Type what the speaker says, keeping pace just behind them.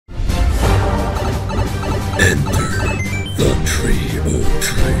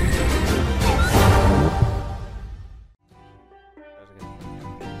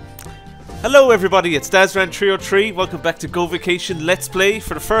Hello everybody, it's Resortr. Welcome back to Go Vacation Let's Play.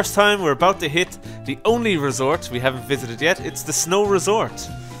 For the first time, we're about to hit the only resort we haven't visited yet. It's the Snow Resort.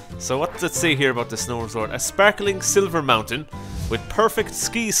 So what does it say here about the Snow Resort? A sparkling silver mountain with perfect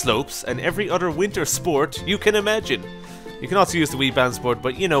ski slopes and every other winter sport you can imagine. You can also use the Wii Bands board,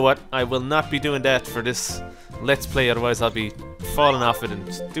 but you know what? I will not be doing that for this Let's Play, otherwise I'll be falling off it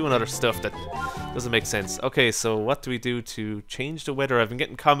and doing other stuff that doesn't make sense. Okay, so what do we do to change the weather? I've been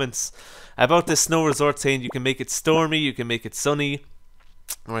getting comments about this Snow Resort saying you can make it stormy, you can make it sunny.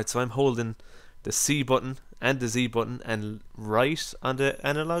 Alright, so I'm holding the C button and the Z button and right on the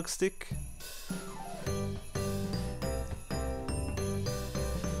analog stick.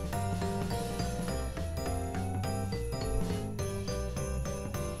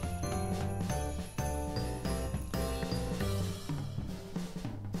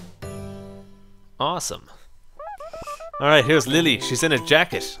 Awesome. Alright, here's Lily. She's in a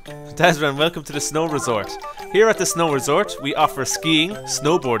jacket. Dazran, welcome to the Snow Resort. Here at the Snow Resort, we offer skiing,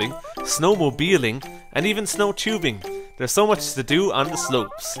 snowboarding, snowmobiling, and even snow tubing. There's so much to do on the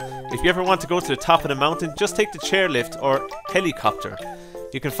slopes. If you ever want to go to the top of the mountain, just take the chairlift or helicopter.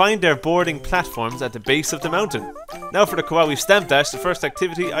 You can find their boarding platforms at the base of the mountain. Now for the Kawawii Stamp Dash, the first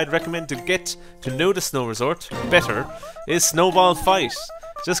activity I'd recommend to get to know the Snow Resort better is Snowball Fight.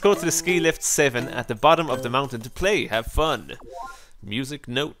 Just go to the ski lift 7 at the bottom of the mountain to play. Have fun. Music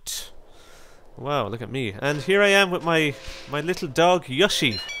note. Wow, look at me. And here I am with my little dog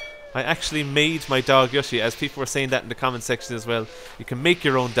Yoshi. I actually made my dog Yoshi, as people were saying that in the comment section as well. You can make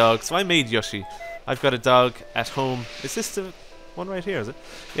your own dog, so I made Yoshi. I've got a dog at home. Is this the one right here, is it?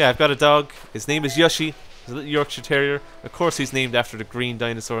 Yeah, I've got a dog. His name is Yoshi. He's a little Yorkshire Terrier. Of course he's named after the green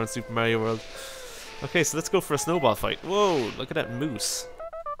dinosaur in Super Mario World. Okay, so let's go for a snowball fight. Whoa, look at that moose.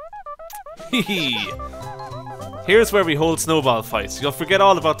 Hehe. Here's where we hold snowball fights. You'll forget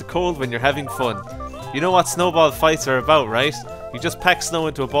all about the cold when you're having fun. You know what snowball fights are about, right? You just pack snow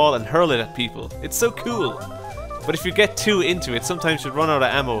into a ball and hurl it at people. It's so cool. But if you get too into it, sometimes you'll run out of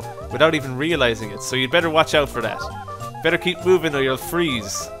ammo without even realizing it, so you'd better watch out for that. Better keep moving or you'll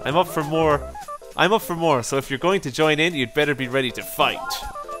freeze. I'm up for more, so if you're going to join in, you'd better be ready to fight.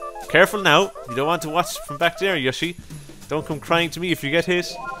 Careful now, you don't want to watch from back there, Yoshi. Don't come crying to me if you get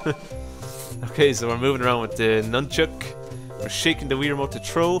hit. Okay, so we're moving around with the nunchuck. We're shaking the Wii remote to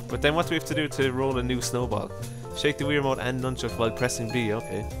throw, but then what do we have to do to roll a new snowball? Shake the Wii remote and nunchuck while pressing B,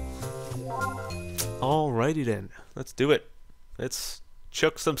 okay. Alrighty then, let's do it. Let's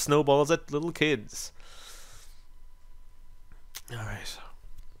chuck some snowballs at little kids. Alright.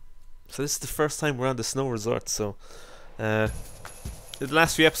 So this is the first time we're on the Snow Resort, so... in the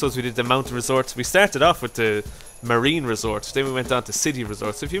last few episodes we did the mountain resorts. We started off with the marine resort, then we went on to city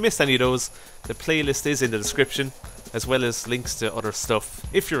resorts. So if you missed any of those, the playlist is in the description, as well as links to other stuff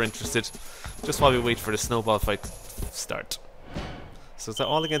if you're interested, just while we wait for the snowball fight to start. So it's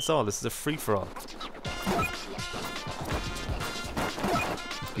all against all. This is a free-for-all.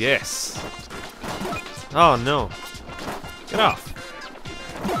 Yes. Oh no. Get off.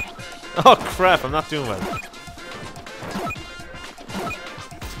 Oh crap, I'm not doing well.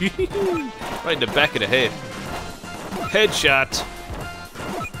 Right in the back of the head. Headshot.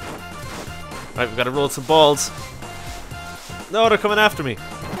 Right, we've got to roll some balls. No, they're coming after me.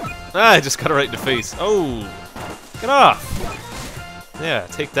 Ah, I just got it right in the face. Oh, get off. Yeah,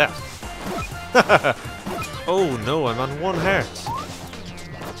 take that. Oh no, I'm on one heart.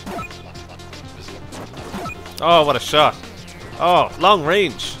 Oh, what a shot. Oh, long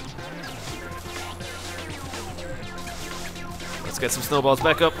range. Let's get some snowballs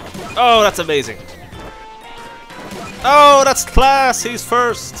back up. Oh, that's amazing. Oh, that's class. He's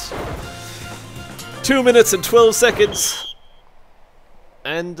first. 2 minutes and 12 seconds.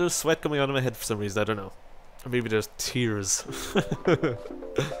 And there's sweat coming out of my head for some reason. I don't know. Or maybe there's tears.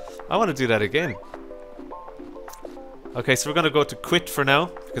 I want to do that again. Okay, so we're going to go to quit for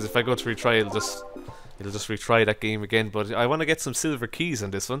now. Because if I go to retry, it'll just retry that game again. But I want to get some silver keys on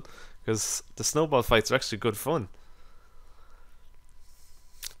this one. Because the snowball fights are actually good fun.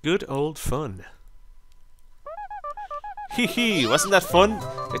 Good old fun. Hee hee, wasn't that fun?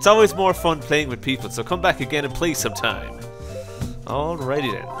 It's always more fun playing with people, so come back again and play sometime.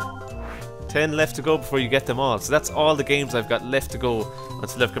 Alrighty then. 10 left to go before you get them all. So that's all the games I've got left to go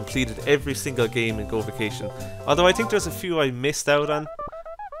until I've completed every single game in Go Vacation. Although I think there's a few I missed out on.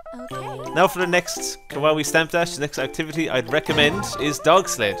 Okay. Now for the next Kawawii Stamp Dash, the next activity I'd recommend is Dog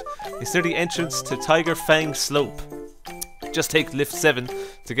Sled. It's near the entrance to Tiger Fang Slope. Just take lift 7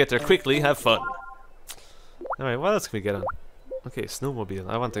 to get there quickly, have fun. Alright, what else can we get on? Okay, snowmobile.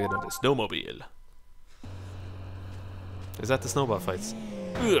 I want to get on the snowmobile. Is that the snowball fights?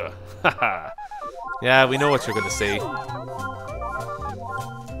 Ugh. Haha. Yeah, we know what you're gonna say.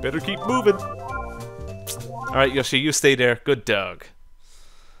 Better keep moving. Alright, Yoshi, you stay there. Good dog.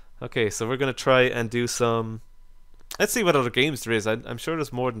 Okay, so we're gonna try and do some... Let's see what other games there is. I'm sure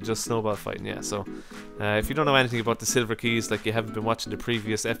there's more than just snowball fighting, yeah. So, if you don't know anything about the silver keys, like you haven't been watching the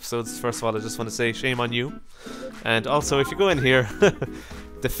previous episodes, first of all, I just want to say shame on you. And also, if you go in here,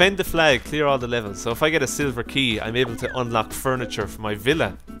 defend the flag, clear all the levels. So if I get a silver key, I'm able to unlock furniture for my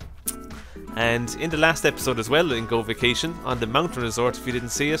villa. And in the last episode as well, in Go Vacation, on the mountain resort, if you didn't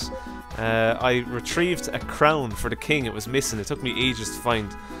see it, I retrieved a crown for the king. It was missing. It took me ages to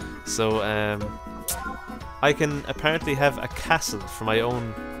find. So, I can apparently have a castle for my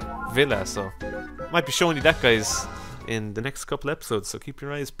own villa, so might be showing you that, guys, in the next couple episodes, so keep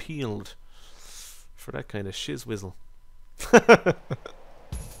your eyes peeled for that kind of shiz-whizzle.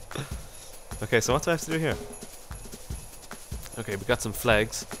 Okay, so what do I have to do here? Okay, we got some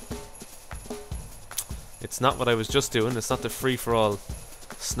flags. It's not what I was just doing, it's not the free-for-all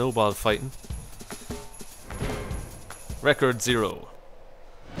snowball fighting. Record 0.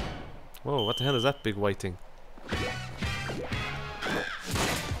 Whoa, what the hell is that big white thing?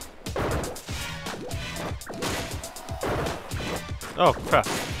 Oh, crap.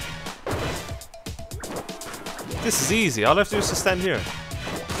 This is easy. All I have to do is just stand here.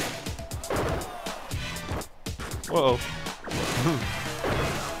 Whoa.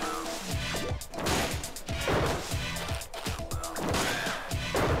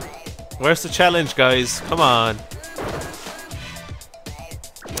 Where's the challenge, guys? Come on.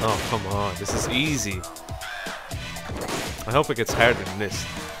 Oh, come on. This is easy. I hope it gets harder than this.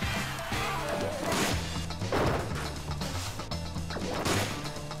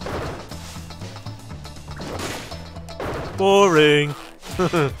 Boring.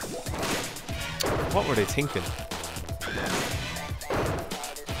 What were they thinking?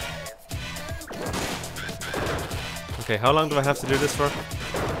 Okay, how long do I have to do this for?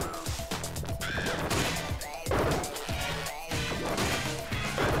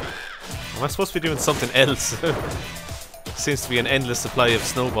 Am I supposed to be doing something else? Seems to be an endless supply of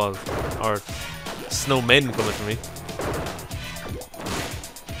snowball or snowmen coming to me.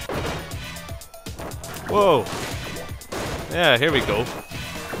 Whoa! Yeah, here we go.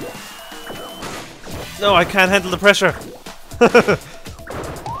 No, I can't handle the pressure.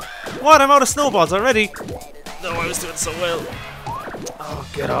 What? I'm out of snowballs already? No, I was doing so well. Oh,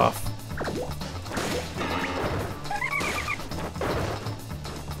 get off.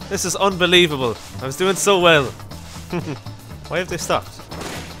 This is unbelievable. I was doing so well. Why have they stopped?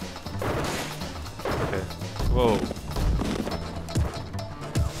 Okay. Whoa.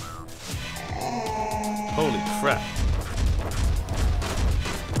 Holy crap.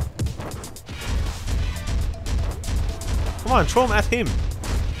 Come on, throw him at him.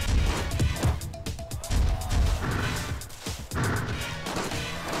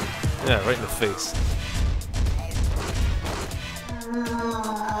 Yeah, right in the face.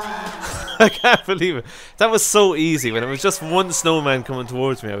 I can't believe it. That was so easy. When it was just one snowman coming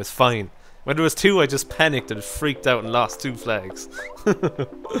towards me, I was fine. When there was two, I just panicked and freaked out and lost 2 flags.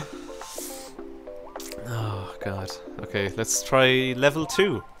 Oh, God. Okay, let's try level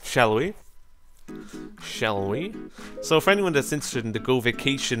 2, shall we? Shall we? So for anyone that's interested in the Go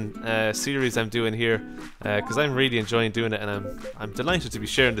Vacation series I'm doing here, because I'm really enjoying doing it, and I'm delighted to be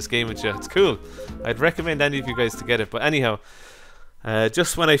sharing this game with you. It's cool. I'd recommend any of you guys to get it. But anyhow,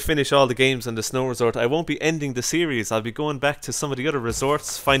 just when I finish all the games on the snow resort, I won't be ending the series. I'll be going back to some of the other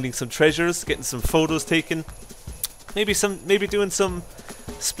resorts, finding some treasures, getting some photos taken, maybe doing some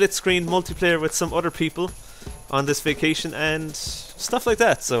split screen multiplayer with some other people on this vacation and stuff like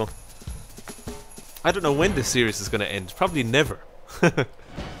that. So I don't know when this series is going to end. Probably never.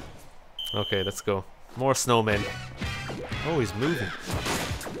 Okay, let's go. More snowmen. Oh, he's moving.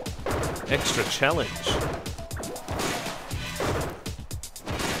 Extra challenge.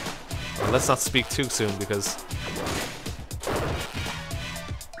 Well, let's not speak too soon because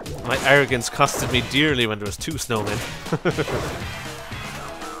my arrogance costed me dearly when there was 2 snowmen.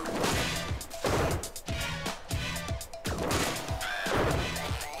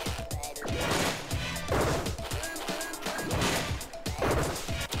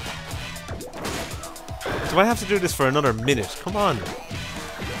 Do I have to do this for another minute? Come on.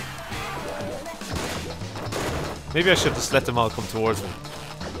 Maybe I should just let them all come towards me.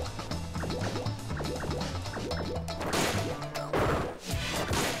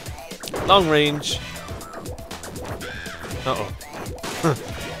 Long range. Uh-oh.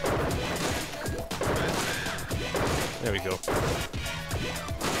 There we go.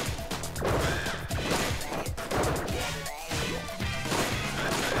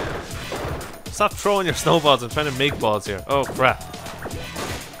 Stop throwing your snowballs. I'm trying to make balls here. Oh, crap.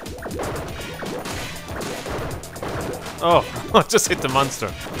 Oh, I just hit the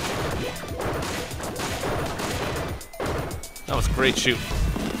monster. That was a great shoot.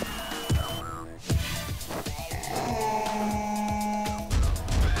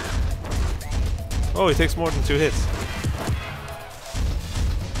 Oh, he takes more than 2 hits.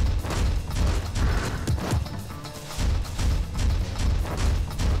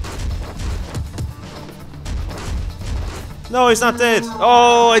 No, he's not dead.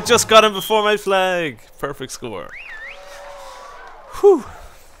 Oh, I just got him before my flag. Perfect score. Whew.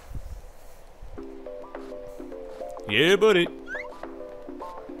 Yeah, buddy.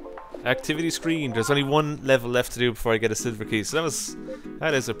 Activity screen. There's only 1 level left to do before I get a silver key. So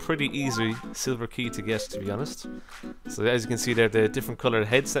that is a pretty easy silver key to get, to be honest. So as you can see there, the different colored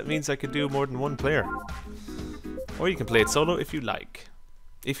heads, that means I could do more than 1 player. Or you can play it solo if you like.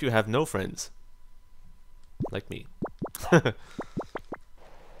 If you have no friends. Like me.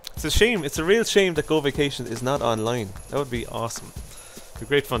 It's a shame, it's a real shame that Go Vacation is not online. That would be awesome. It'd be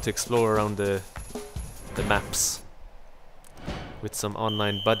great fun to explore around the maps with some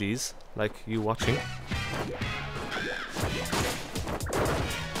online buddies like you watching.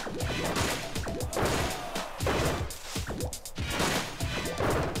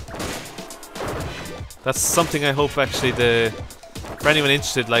 That's something I hope actually for anyone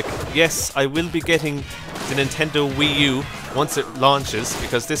interested, like, yes, I will be getting the Nintendo Wii U once it launches,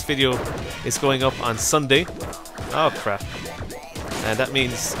 because this video is going up on Sunday. Oh crap. And that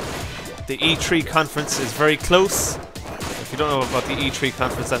means the E3 conference is very close. If you don't know about the E3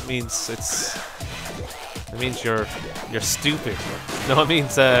 conference, that means you're stupid. No, it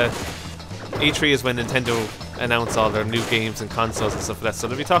means E3 is when Nintendo announce all their new games and consoles and stuff like that. So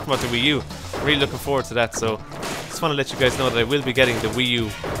they'll be talking about the Wii U. Really looking forward to that. So just want to let you guys know that I will be getting the Wii U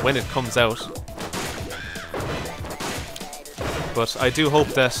when it comes out. But I do hope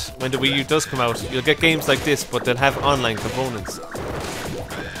that when the Wii U does come out, you'll get games like this, but they'll have online components.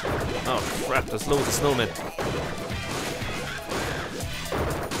 Oh crap, there's loads of snowmen.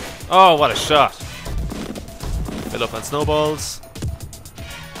 Oh, what a shot. Fill up on snowballs.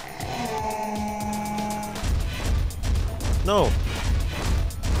 No.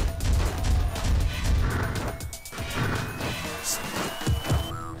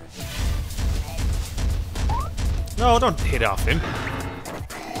 No, don't hit off him.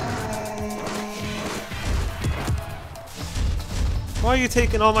 Why are you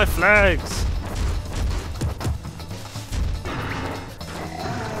taking all my flags?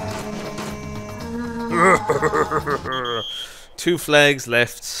 Two flags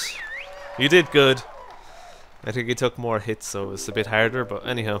left. You did good. I think he took more hits, so it was a bit harder, but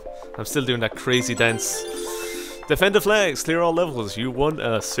anyhow, I'm still doing that crazy dance. Defend the flags, clear all levels. You won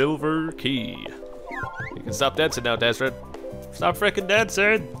a silver key. You can stop dancing now, Desred. Stop frickin'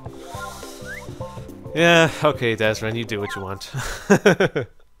 dancing! Yeah, okay, Desred, you do what you want.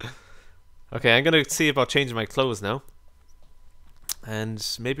 Okay, I'm gonna see about changing my clothes now. And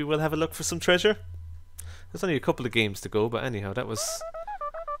maybe we'll have a look for some treasure. There's only a couple of games to go, but anyhow, that was...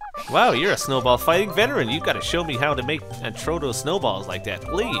 Wow, you're a snowball fighting veteran. You gotta show me how to make and throw those snowballs like that,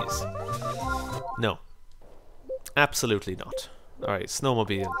 please. No. Absolutely not. Alright,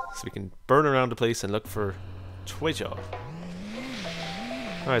 snowmobile. So we can burn around the place and look for treasure.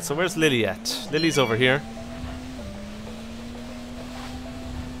 Alright, so where's Lily at? Lily's over here.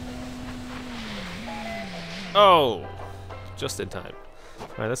 Oh! Just in time.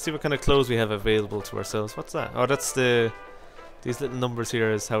 Alright, let's see what kind of clothes we have available to ourselves. What's that? Oh, that's the... These little numbers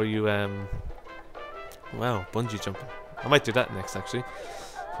here is how you, wow, bungee jumping. I might do that next, actually.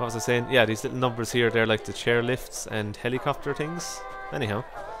 What was I saying? Yeah, these little numbers here, they're like the chair lifts and helicopter things. Anyhow.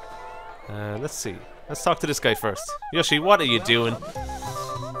 Let's see. Let's talk to this guy first. Yoshi, what are you doing?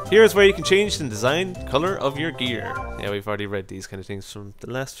 Here's where you can change the design color of your gear. Yeah, we've already read these kind of things from the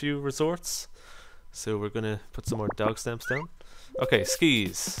last few resorts. So we're gonna put some more dog stamps down. Okay,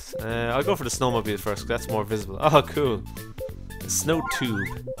 skis. I'll go for the snowmobile first, 'cause that's more visible. Oh, cool. A snow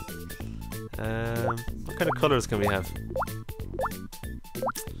tube. What kind of colors can we have?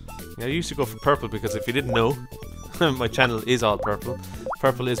 Yeah, I used to go for purple, because if you didn't know, my channel is all purple.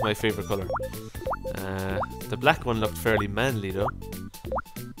 Purple is my favorite color. The black one looked fairly manly though.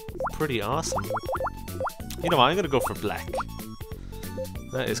 Pretty awesome. You know what, I'm gonna go for black.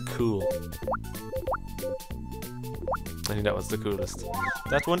 That is cool. I think that was the coolest.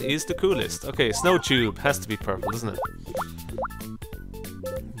 That one is the coolest. Okay, snow tube has to be purple, isn't it?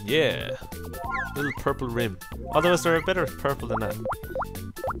 Yeah. Little purple rim. Although is there a better purple than that?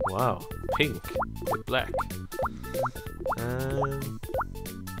 Wow. Pink with black.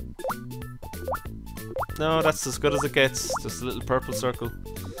 No, that's as good as it gets. Just a little purple circle.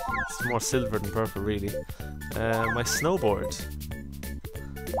 It's more silver than purple, really. My snowboard.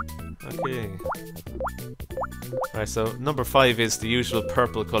 Okay. Alright, so number 5 is the usual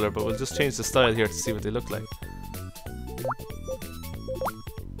purple colour, but we'll just change the style here to see what they look like.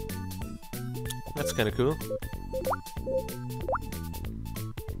 That's kind of cool.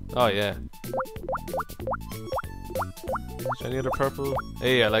 Oh yeah. Is there any other purple?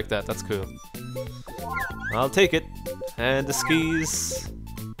 Hey, I like that. That's cool. I'll take it. And the skis.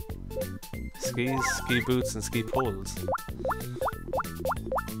 Skis, ski boots, and ski poles.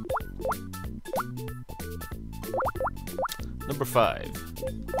 Number 5.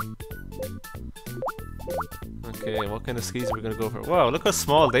 Okay, what kind of skis are we going to go for? Wow, look how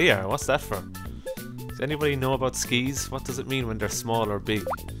small they are. What's that for? Does anybody know about skis? What does it mean when they're small or big?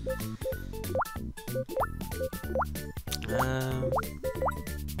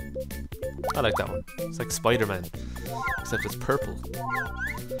 I like that one. It's like Spider-Man, except it's purple.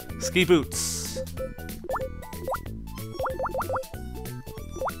 Ski boots.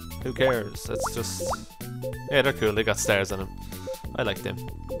 Who cares? That's just... Yeah, they're cool. They got stars on them. I like them.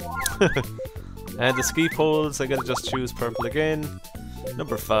 And the ski poles, I gotta just choose purple again.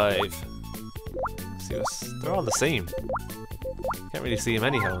 Number 5. Let's see what's... They're all the same. Can't really see them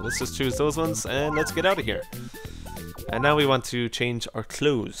anyhow. Let's just choose those ones and let's get out of here. And now we want to change our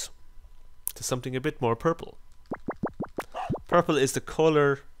clothes to something a bit more purple. Purple is the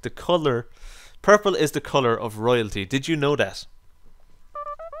color. Purple is the color of royalty. Did you know that?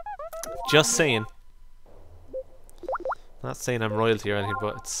 Just saying. Not saying I'm royalty or anything,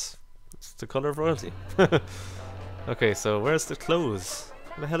 but it's the color of royalty. Okay, so where's the clothes?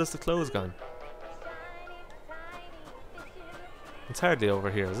 Where the hell is the clothes gone? It's hardly over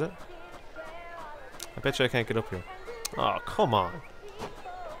here, is it? I bet you I can't get up here. Oh, come on.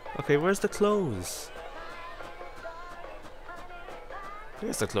 Okay, where's the clothes?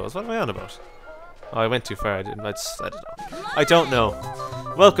 Here's the clothes. What am I on about? Oh, I went too far. I don't know. I don't know.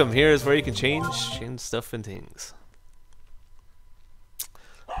 Welcome. Here's where you can change stuff and things.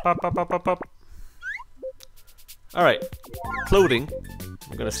 Pop, pop, pop, pop, pop. Alright. Clothing.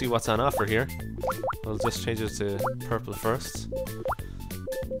 We're going to see what's on offer here. We'll just change it to purple first.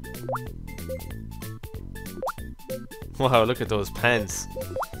 Wow, look at those pants.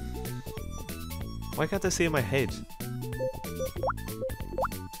 Why can't I see my head?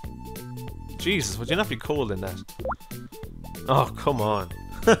 Jesus, would you not be cold in that? Oh, come on.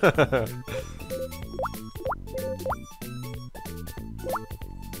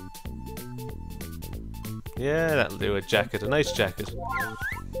 Yeah, that'll do. A jacket, a nice jacket.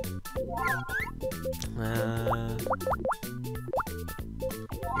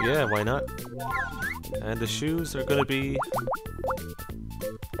 Yeah, why not? And the shoes are gonna be...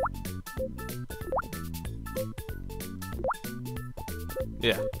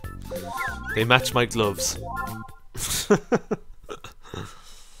 Yeah. They match my gloves.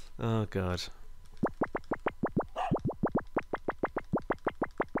 Oh god.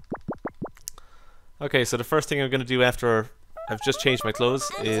 Okay, so the first thing I'm going to do after I've just changed my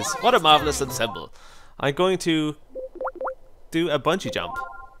clothes is... What a marvelous ensemble! I'm going to do a bungee jump.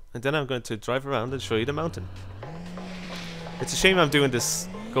 And then I'm going to drive around and show you the mountain. It's a shame I'm doing this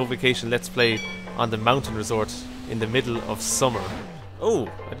Go Vacation Let's Play on the mountain resort in the middle of summer. Oh,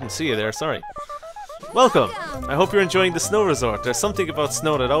 I didn't see you there, sorry. Welcome! I hope you're enjoying the snow resort. There's something about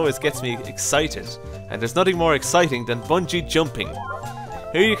snow that always gets me excited. And there's nothing more exciting than bungee jumping.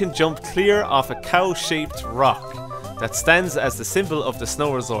 Here you can jump clear off a cow-shaped rock that stands as the symbol of the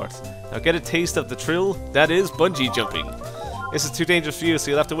snow resort. Now get a taste of the thrill that is bungee jumping. This is too dangerous for you,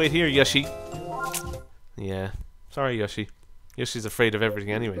 so you'll have to wait here, Yoshi. Yeah, sorry Yoshi. Yoshi's afraid of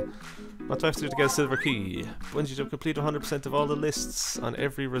everything anyway. What do I have to do to get a silver key? Bungee jump complete 100% of all the lists on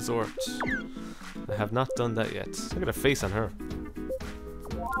every resort. I have not done that yet. Look at the face on her.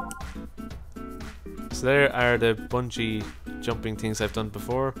 So there are the bungee jumping things I've done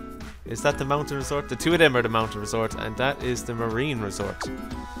before. Is that the mountain resort? The two of them are the mountain resort, and that is the marine resort.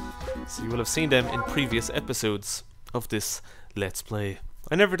 So you will have seen them in previous episodes of this Let's Play.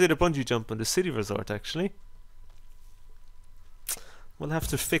 I never did a bungee jump on the city resort, actually. We'll have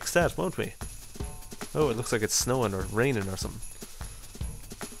to fix that, won't we? Oh, it looks like it's snowing or raining or something.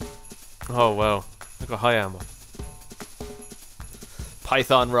 Oh wow, look how high I am.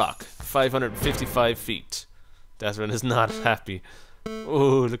 Python Rock, 555 feet. Desmond is not happy.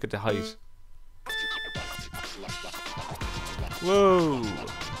 Oh, look at the height.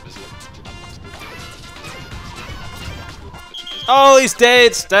 Oh, he's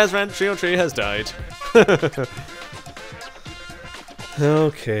dead! Resortr has died.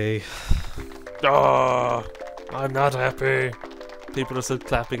 Okay. Oh, I'm not happy. People are still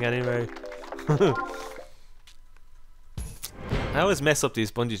clapping anyway. I always mess up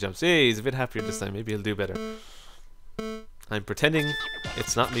these bungee jumps. Hey, he's a bit happier this time. Maybe he'll do better. I'm pretending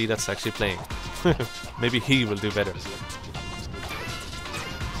it's not me that's actually playing. Maybe he will do better.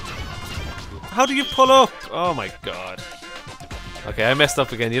 How do you pull up? Oh my god. Okay, I messed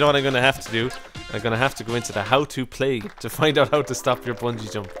up again. You know what I'm going to have to do? I'm going to have to go into the how to play to find out how to stop your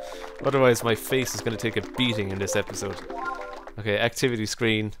bungee jump. Otherwise my face is going to take a beating in this episode. Okay, activity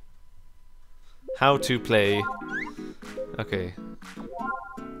screen. How to play. Okay.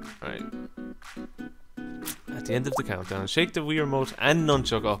 Right. At the end of the countdown, shake the Wii remote and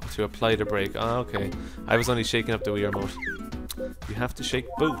nunchuck up to apply the brake. Ah, okay. I was only shaking up the Wii remote. You have to shake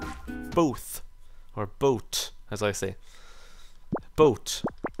both. Both. Or boat, as I say. Boat.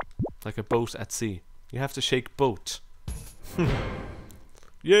 Like a boat at sea. You have to shake boat.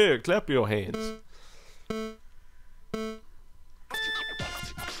 Yeah, clap your hands.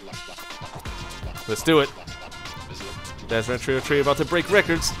 Let's do it. There's Resortr about to break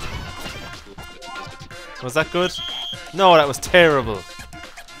records. Was that good? No, that was terrible.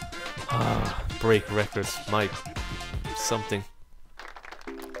 Ah, break records. My something.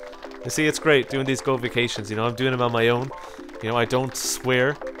 You see, it's great doing these Go Vacations. You know, I'm doing them on my own. You know, I don't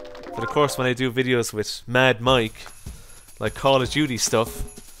swear. But of course, when I do videos with Mad Mike, like Call of Duty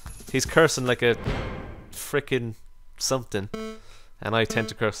stuff, he's cursing like a frickin' something. And I tend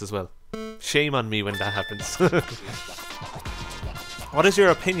to curse as well. Shame on me when that happens. What is your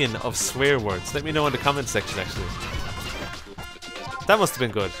opinion of swear words? Let me know in the comment section, actually. That must have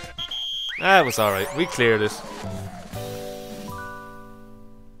been good. Ah, it was alright. We cleared it.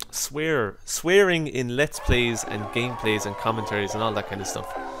 Swearing in Let's Plays and gameplays and commentaries and all that kind of stuff.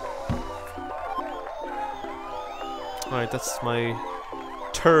 Alright, that's my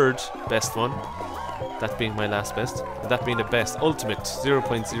third best one. That being my last best. And that being the best. Ultimate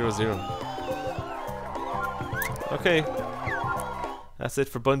 0.00. Okay. That's it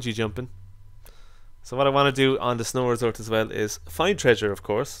for bungee jumping. So what I want to do on the snow resort as well is find treasure, of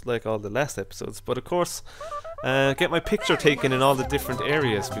course, like all the last episodes. But of course, get my picture taken in all the different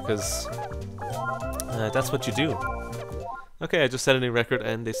areas, because that's what you do. Okay, I just set a new record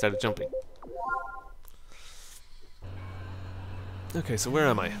and they started jumping. Okay, so where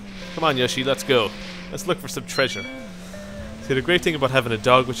am I? Come on, Yoshi, let's go. Let's look for some treasure. See, the great thing about having a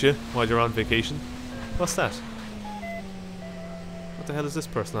dog with you while you're on vacation... What's that? What the hell is this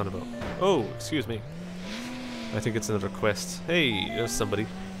person on about? Oh, excuse me. I think it's another quest. Hey, there's somebody.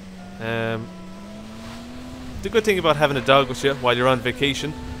 The good thing about having a dog with you while you're on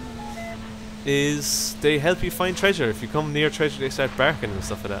vacation is they help you find treasure. If you come near treasure, they start barking and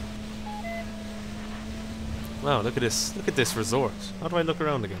stuff like that. Wow, look at this. Look at this resort. How do I look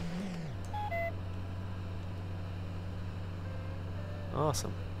around again?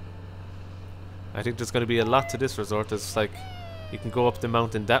 Awesome. I think there's going to be a lot to this resort. There's like, you can go up the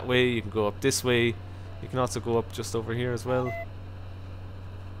mountain that way, you can go up this way, you can also go up just over here as well.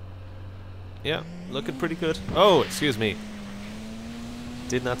 Yeah, looking pretty good. Oh, excuse me.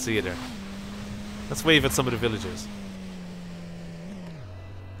 Did not see you there. Let's wave at some of the villagers.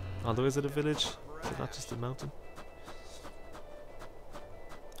 Although, is it a village? Is it not just a mountain?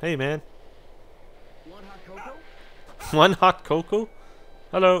 Hey, man. One hot cocoa? One hot cocoa?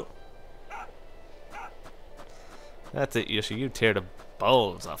 Hello. That's it, Yoshi. You tear the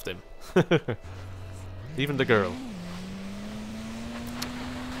balls off them. Even the girl.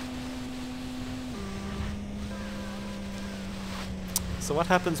 So what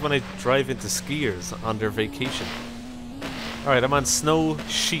happens when I drive into skiers on their vacation? Alright, I'm on Snow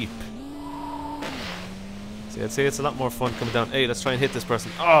Sheep. See, I'd say it's a lot more fun coming down. Hey, let's try and hit this person.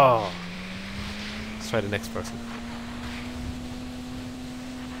 Oh! Let's try the next person.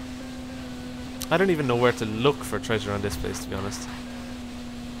 I don't even know where to look for treasure on this place, to be honest.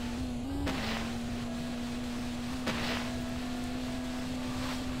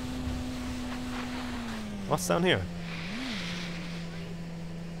 What's down here?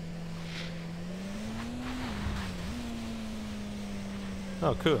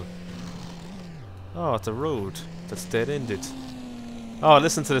 Oh, cool. Oh, it's a road that's dead-ended. Oh,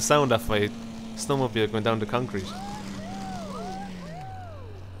 listen to the sound of my snowmobile going down the concrete.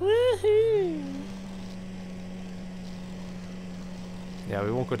 Woohoo! Yeah,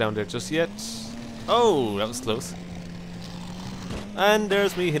 we won't go down there just yet. Oh, that was close. And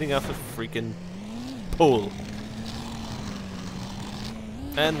there's me hitting off a freaking pole.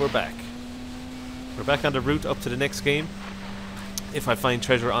 And we're back. We're back on the route up to the next game. If I find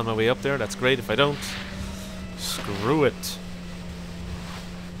treasure on my way up there, that's great. If I don't, screw it.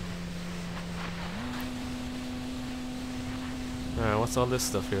 Alright, what's all this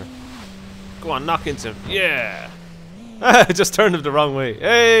stuff here? Go on, knock into him. Yeah! I just turned him the wrong way.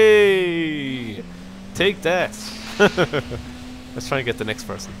 Hey! Take that. Let's try and get the next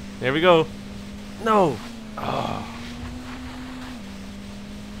person. There we go. No! Oh.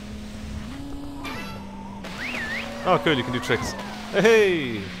 Oh, cool, you can do tricks.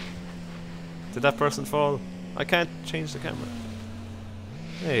 Hey! Did that person fall? I can't change the camera.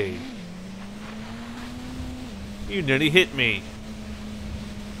 Hey. You nearly hit me.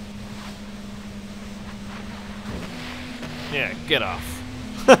 Yeah, get off.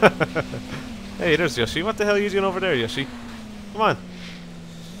 Hey, there's Yoshi. What the hell are you doing over there, Yoshi? Come on.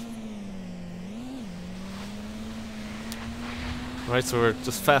 Alright, so we're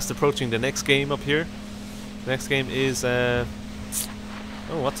just fast approaching the next game up here. The next game is, oh,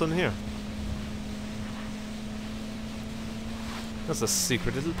 what's on here? That's a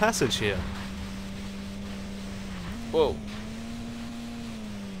secret little passage here. Whoa.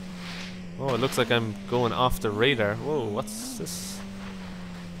 Oh, it looks like I'm going off the radar. Whoa, what's this?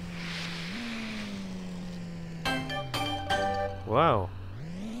 Wow.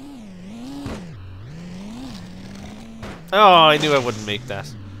 Oh, I knew I wouldn't make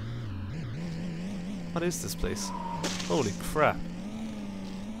that. What is this place? Holy crap.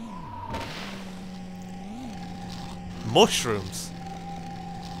 Mushrooms.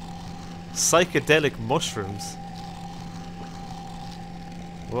 Psychedelic mushrooms.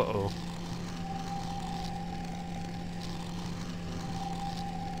 Uh-oh.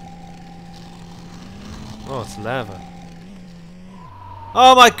 Oh, it's lava.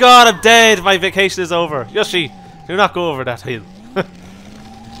 Oh my god, I'm dead! My vacation is over. Yoshi, do not go over that hill.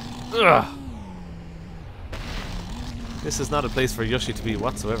 Ugh. This is not a place for Yoshi to be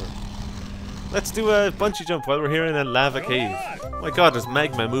whatsoever. Let's do a bungee jump while we're here in a lava cave. Oh my god, there's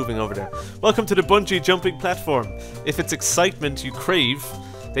magma moving over there. Welcome to the bungee jumping platform. If it's excitement you crave,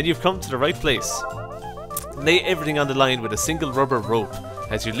 then you've come to the right place. Lay everything on the line with a single rubber rope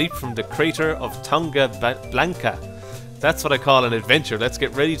as you leap from the crater of Tonga Blanca. That's what I call an adventure. Let's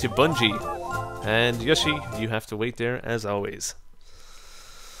get ready to bungee. And Yoshi, you have to wait there as always.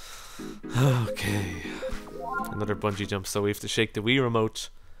 Okay. Another bungee jump, so we have to shake the Wii remote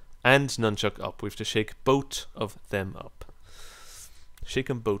and nunchuck up. We have to shake both of them up. Shake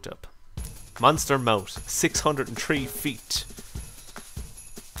them both up. Monster Mouth, 603 feet.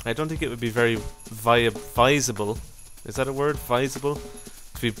 I don't think it would be very visible. Is that a word? Visible?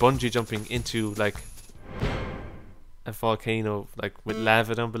 To be bungee jumping into like a volcano, like with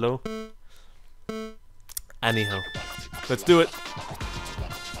lava down below. Anyhow, let's do it.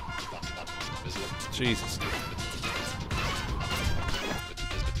 Jesus.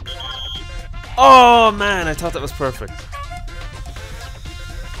 Oh man, I thought that was perfect.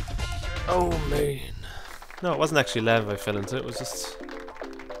 Oh man. No, it wasn't actually lava I fell into, it was just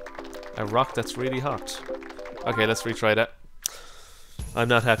a rock that's really hot. Okay, let's retry that. I'm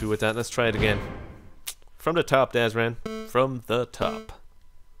not happy with that, let's try it again. From the top, Dazran. From the top.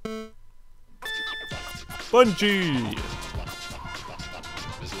 Bungee!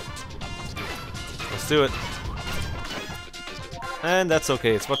 Let's do it. And that's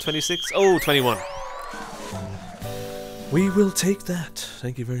okay. It's what, 26? Oh, 21. We will take that.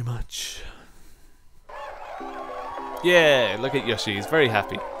 Thank you very much. Yeah, look at Yoshi. He's very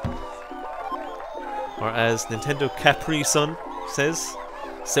happy. Or as Nintendo Capri-Sun says,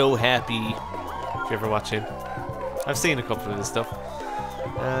 so happy. If you ever watch him. I've seen a couple of his stuff.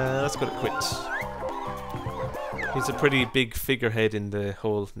 Let's go to quit. He's a pretty big figurehead in the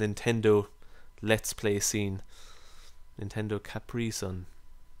whole Nintendo Let's Play scene. Nintendo Capri-Sun.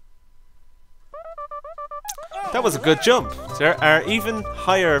 That was a good jump. There are even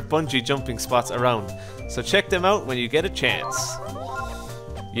higher bungee jumping spots around, so check them out when you get a chance.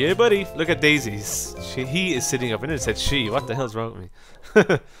 Yeah, buddy. Look at Daisy's. He is sitting up. I nearly said she. What the hell's wrong with me?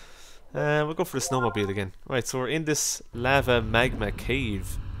 We'll go for the snowmobile again. Right, so we're in this lava magma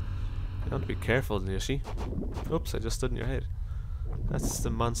cave. You have to be careful, Yoshi. Oops, I just stood in your head. That's the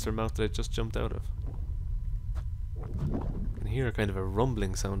monster mouth that I just jumped out of. I can hear kind of a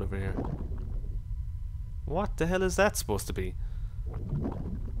rumbling sound over here. What the hell is that supposed to be?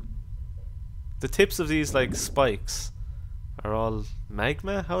 The tips of these, like, spikes are all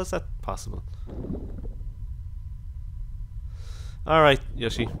magma? How is that possible? Alright,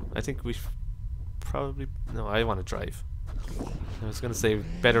 Yoshi. I think we probably... No, I want to drive. I was going to say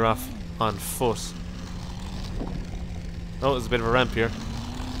better off on foot. Oh, there's a bit of a ramp here.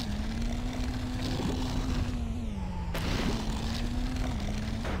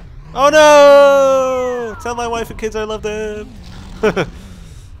 Oh no! Tell my wife and kids I love them.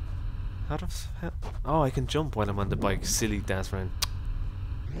 How does? Oh, I can jump while I'm on the bike. Silly Dazran.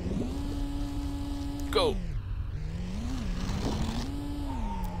 Go.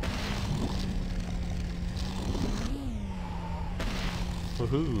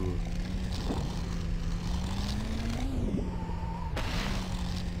 Woohoo!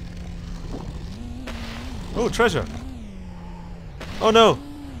 Oh, treasure! Oh no!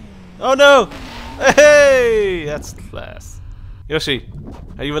 Oh no! Hey! That's class. Yoshi,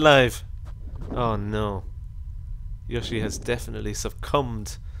 are you alive? Oh no. Yoshi has definitely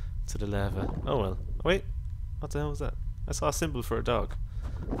succumbed to the lava. Oh well. Wait, what the hell was that? I saw a symbol for a dog.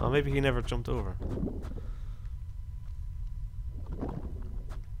 Oh, maybe he never jumped over.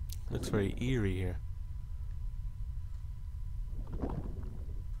 Looks very eerie here.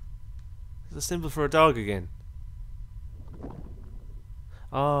 There's a symbol for a dog again.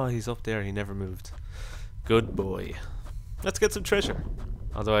 Oh, he's up there. He never moved. Good boy. Let's get some treasure.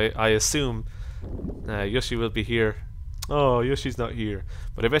 Although I assume Yoshi will be here. Oh, Yoshi's not here.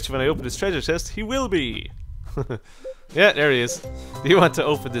 But I bet you when I open this treasure chest, he will be. Yeah, there he is. Do you want to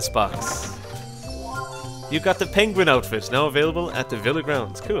open this box? You got the penguin outfit, now available at the Villa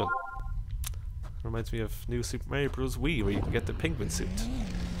grounds. Cool. Reminds me of new Super Mario Bros. Wii, where you can get the penguin suit.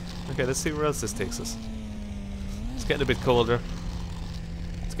 Okay, let's see where else this takes us. It's getting a bit colder.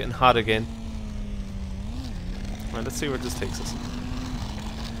 It's getting hot again. Alright, let's see where this takes us.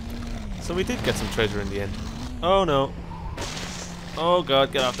 So we did get some treasure in the end. Oh no. Oh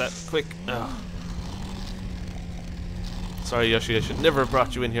god, get off that. Quick. Oh. Sorry Yoshi, I should never have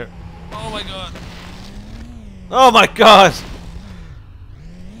brought you in here. Oh my god. Oh my god!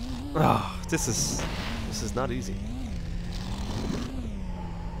 Oh, this is not easy.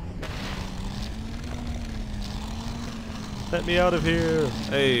 Let me out of here!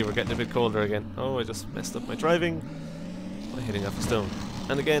 Hey, we're getting a bit colder again. Oh, I just messed up my driving by hitting off a stone.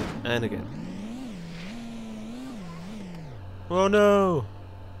 And again, and again. Oh no!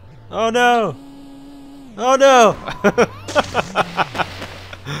 Oh no! Oh no!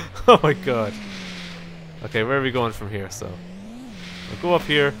 Oh my god. Okay, where are we going from here? So, we'll go up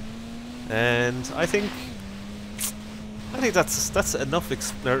here, and I think that's enough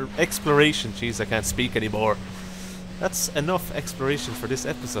exploration. Jeez, I can't speak anymore. That's enough exploration for this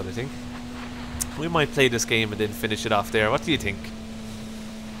episode, I think. We might play this game and then finish it off there. What do you think?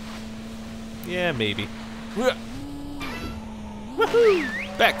 Yeah, maybe. Woohoo!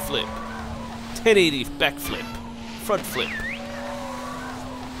 Backflip. 1080 backflip. Front flip.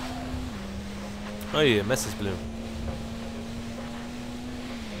 Oh yeah, message balloon.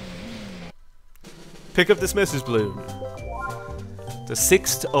 Pick up this message balloon. The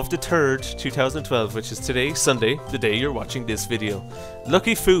 6th of the 3rd, 2012, which is today, Sunday, the day you're watching this video.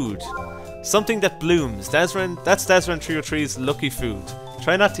 Lucky food. Something that blooms. That's Dazran 303's lucky food.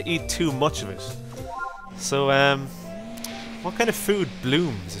 Try not to eat too much of it. So, what kind of food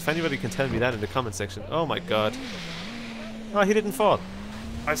blooms? If anybody can tell me that in the comment section. Oh my god. Oh, he didn't fall.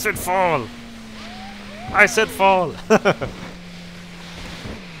 I said fall. I said fall.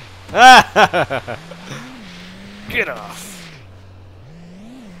 Get off.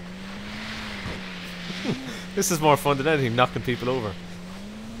 This is more fun than anything, knocking people over.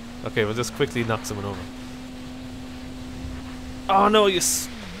 Okay, we'll just quickly knock someone over. Oh no, you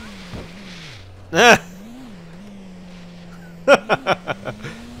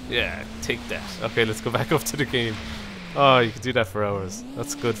yeah, take that. Okay, let's go back up to the game. Oh, you can do that for hours.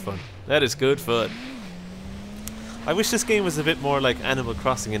 That's good fun. That is good fun. I wish this game was a bit more like Animal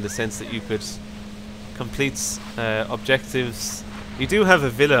Crossing in the sense that you could complete objectives. You do have a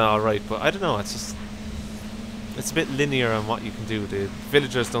villa, alright, but I don't know, it's a bit linear on what you can do. The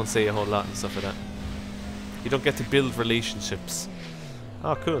villagers don't say a whole lot and stuff like that. You don't get to build relationships.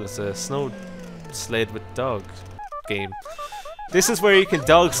 Oh cool, it's a snow sled with dog game. This is where you can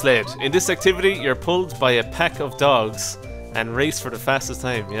dog sled. In this activity, you're pulled by a pack of dogs and race for the fastest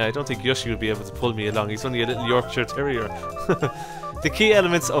time. Yeah, I don't think Yoshi would be able to pull me along. He's only a little Yorkshire Terrier. The key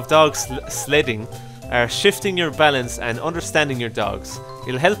elements of dog sledding are shifting your balance and understanding your dogs.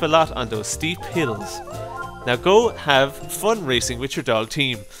 It'll help a lot on those steep hills. Now go have fun racing with your dog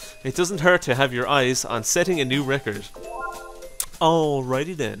team. It doesn't hurt to have your eyes on setting a new record.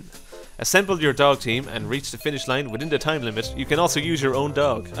 Alrighty then. Assemble your dog team and reach the finish line within the time limit. You can also use your own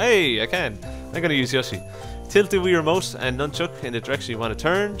dog. Hey, I can. I'm gonna use Yoshi. Tilt the Wii Remote and Nunchuk in the direction you want to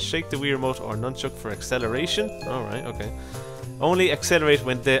turn. Shake the Wii Remote or Nunchuk for acceleration. Alright, okay. Only accelerate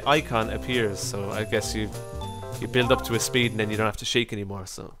when the icon appears. So I guess you build up to a speed and then you don't have to shake anymore.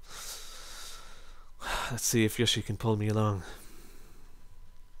 So let's see if Yoshi can pull me along.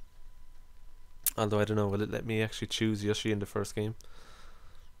 Although I don't know, will it let me actually choose Yoshi in the first game?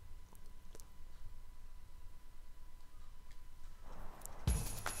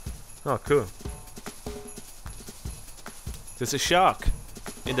 Oh, cool. There's a shark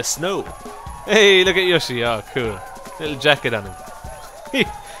in the snow. Hey, look at Yoshi. Oh, cool. Little jacket on him.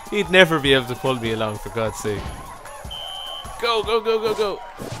 He'd never be able to pull me along, for God's sake. Go, go, go, go, go.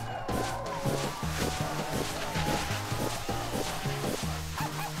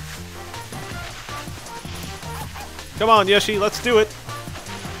 Come on, Yoshi, let's do it.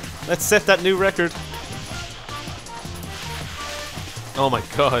 Let's set that new record. Oh my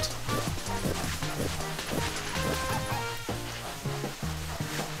God.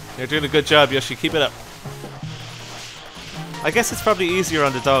 You're doing a good job, Yoshi. Keep it up. I guess it's probably easier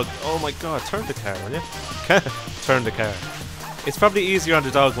on the dog. Oh my God, turn the car, will you? Turn the car. It's probably easier on the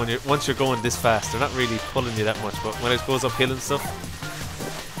dog when once you're going this fast. They're not really pulling you that much, but when it goes uphill and stuff,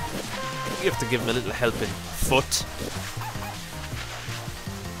 you have to give him a little helping foot.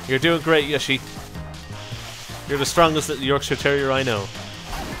 You're doing great, Yoshi. You're the strongest little Yorkshire Terrier I know.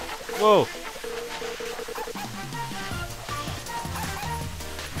 Whoa.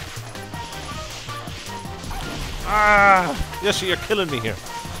 Ah! Yoshi, you're killing me here.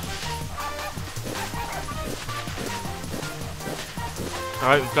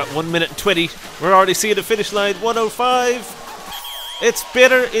 Alright, we've got 1 minute and 20. We're already seeing the finish line. 105. It's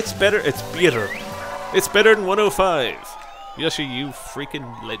better. It's better. It's better. It's better than 105. Yoshi, you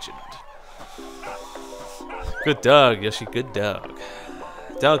freaking legend. Good dog, Yoshi. Good dog.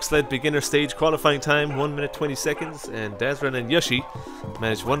 Dog sled beginner stage qualifying time 1 minute 20 seconds, and Dazran and Yoshi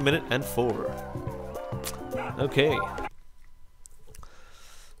managed 1 minute and 4. Okay.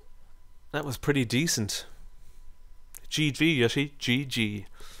 That was pretty decent. GG, Yoshi. GG.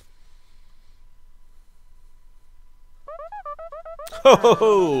 Ho ho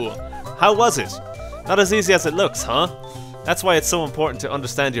ho! How was it? Not as easy as it looks, huh? That's why it's so important to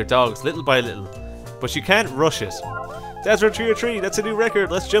understand your dogs little by little. But you can't rush it. Dazran 303, that's a new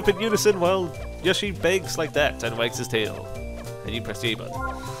record. Let's jump in unison while Yoshi begs like that and wags his tail. And you press the A button.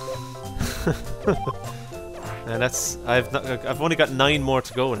 And that's I've only got 9 more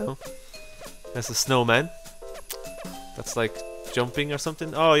to go now. That's a snowman. That's like jumping or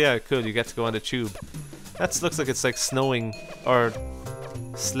something. Oh yeah, cool. You get to go on the tube. That looks like it's like snowing or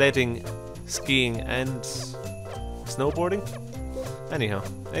sledding, skiing, and snowboarding. Anyhow,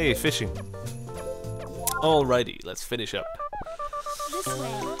 hey, fishing. Alrighty, let's finish up. This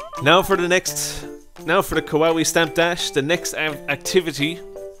way. Now for the Kawawii Stamp Dash. The next activity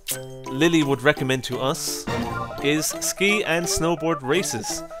Lily would recommend to us is ski and snowboard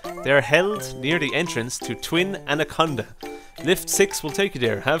races. They are held near the entrance to Twin Anaconda. Lift 6 will take you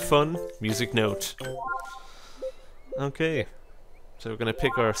there. Have fun. Music note. Okay, so we're going to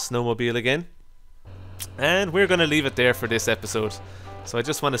pick our snowmobile again. And we're going to leave it there for this episode. So I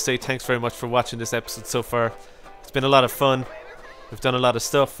just want to say thanks very much for watching this episode so far. It's been a lot of fun. We've done a lot of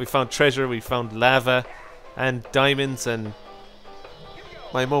stuff. We found treasure, we found lava and diamonds, and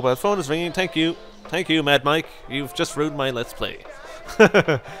my mobile phone is ringing. Thank you. Thank you, Mad Mike. You've just ruined my Let's Play.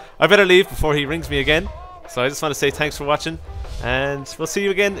 I better leave before he rings me again. So I just want to say thanks for watching, and we'll see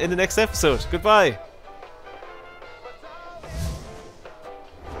you again in the next episode. Goodbye.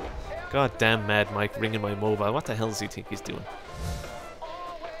 God damn Mad Mike ringing my mobile. What the hell does he think he's doing?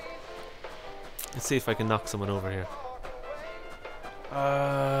 Let's see if I can knock someone over here.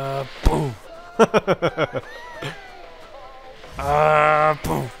 Boom.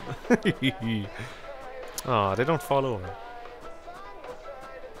 Boom. Aw, they don't fall over.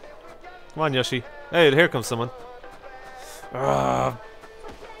 Come on, Yoshi. Hey, here comes someone. Aw,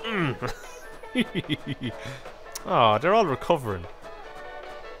 they're all recovering.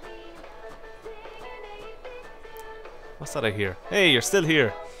 What's that I hear? Hey, you're still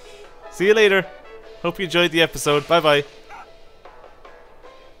here. See you later. Hope you enjoyed the episode. Bye bye.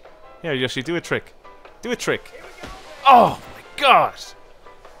 Here, Yoshi, do a trick. Do a trick. Oh my God!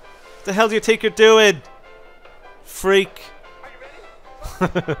 What the hell do you think you're doing? Freak.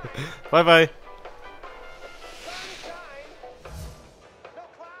 Bye bye.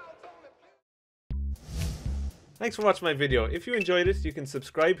 Thanks for watching my video. If you enjoyed it, you can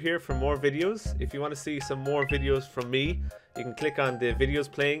subscribe here for more videos. If you want to see some more videos from me, you can click on the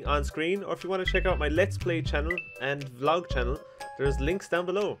videos playing on screen, or if you want to check out my Let's Play channel and vlog channel, there's links down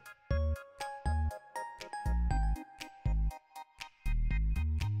below.